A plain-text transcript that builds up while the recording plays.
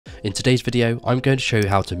In today's video, I'm going to show you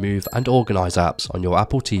how to move and organise apps on your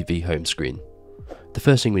Apple TV home screen. The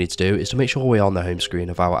first thing we need to do is to make sure we're on the home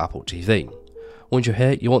screen of our Apple TV. Once you're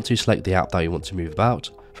here, you want to select the app that you want to move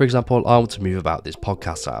about. For example, I want to move about this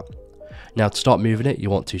podcast app. Now to start moving it,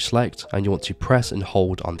 you want to select and you want to press and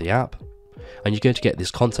hold on the app. And you're going to get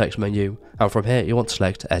this context menu, and from here you want to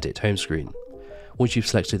select Edit Home Screen. Once you've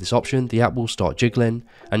selected this option, the app will start jiggling,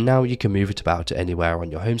 and now you can move it about anywhere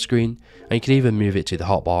on your home screen, and you can even move it to the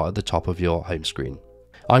hotbar at the top of your home screen.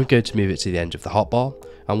 I'm going to move it to the end of the hotbar,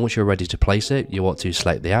 and once you're ready to place it, you want to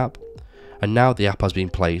select the app, and now the app has been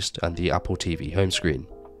placed on the Apple TV home screen.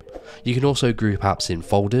 You can also group apps in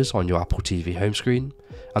folders on your Apple TV home screen,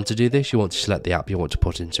 and to do this you want to select the app you want to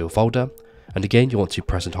put into a folder, and again you want to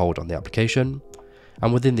press and hold on the application,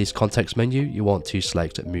 and within this context menu you want to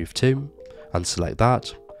select Move To, and select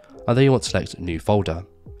that, and then you want to select New Folder.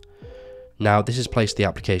 Now this has placed the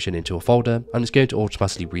application into a folder and it's going to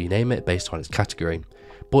automatically rename it based on its category,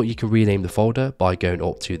 but you can rename the folder by going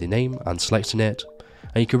up to the name and selecting it,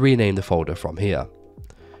 and you can rename the folder from here.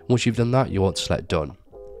 Once you've done that, you want to select Done.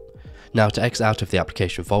 Now to exit out of the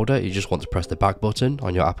application folder, you just want to press the back button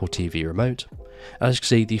on your Apple TV remote. As you can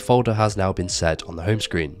see, the folder has now been set on the home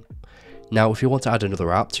screen. Now if you want to add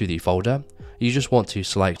another app to the folder, you just want to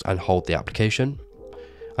select and hold the application,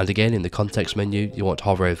 and again in the context menu you want to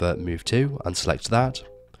hover over Move To and select that,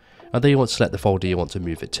 and then you want to select the folder you want to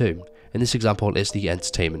move it to. In this example it's the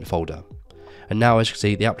entertainment folder, and now as you can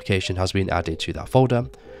see the application has been added to that folder,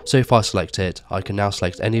 so if I select it I can now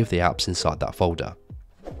select any of the apps inside that folder.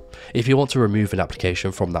 If you want to remove an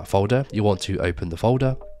application from that folder, you want to open the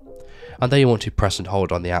folder, and then you want to press and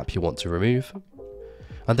hold on the app you want to remove,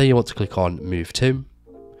 and then you want to click on Move To,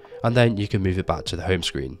 and then you can move it back to the home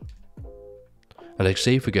screen. And as you can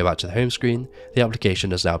see, if we go back to the home screen, the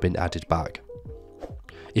application has now been added back.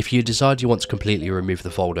 If you decide you want to completely remove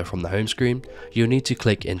the folder from the home screen, you'll need to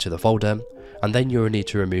click into the folder, and then you'll need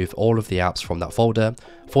to remove all of the apps from that folder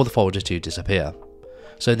for the folder to disappear.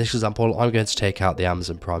 So in this example, I'm going to take out the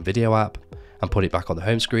Amazon Prime Video app and put it back on the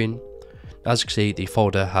home screen. As you can see, the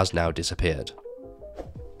folder has now disappeared.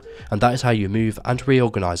 And that is how you move and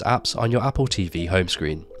reorganize apps on your Apple TV home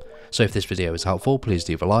screen. So if this video is helpful, please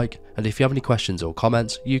leave a like, and if you have any questions or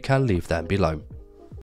comments, you can leave them below.